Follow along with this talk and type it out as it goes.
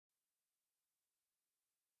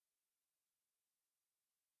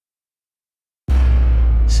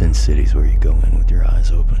Sin City's where you go in with your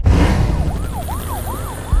eyes open.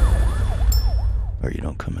 Or you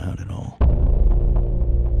don't come out at all.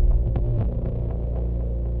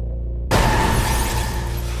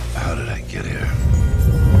 How did I get here?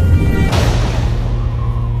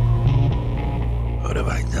 What have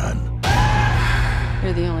I done?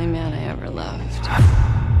 You're the only man I ever loved.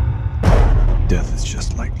 Death is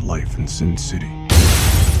just like life in Sin City.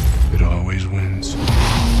 It always wins.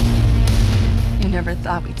 You never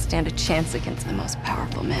thought we'd stand a chance against the most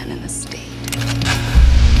powerful man in the state.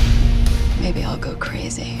 Maybe I'll go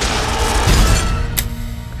crazy.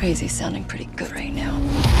 Crazy's sounding pretty good right now.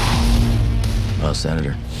 Well,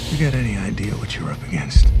 Senator, You got any idea what you're up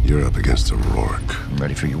against? You're up against a Rourke. I'm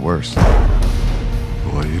ready for your worst.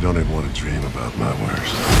 Boy, you don't even want to dream about my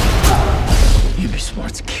worst. You'd be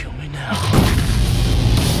smart to kill me now.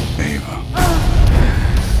 Viva.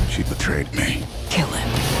 She betrayed me. Kill him.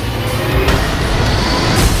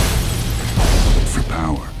 For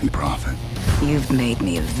power and profit. You've made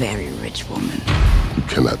me a very rich woman. You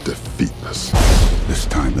cannot defeat us. This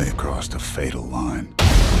time they have crossed a fatal line.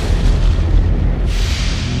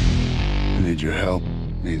 I need your help.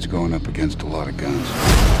 Means going up against a lot of guns.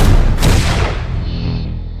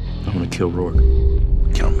 I'm gonna kill Rourke.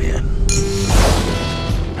 Count me in.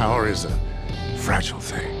 Power is a fragile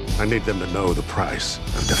thing. I need them to know the price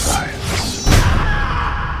of defiance.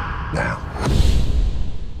 Now,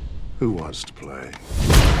 who wants to play?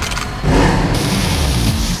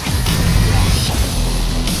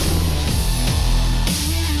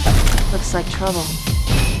 Looks like trouble.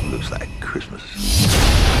 Looks like Christmas.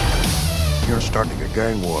 You're starting a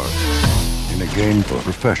gang war in a game for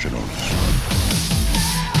professionals.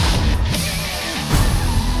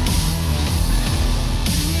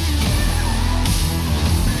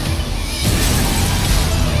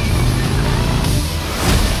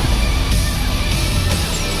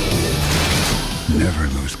 Never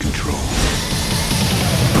lose control.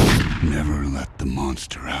 Never let the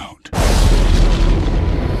monster out.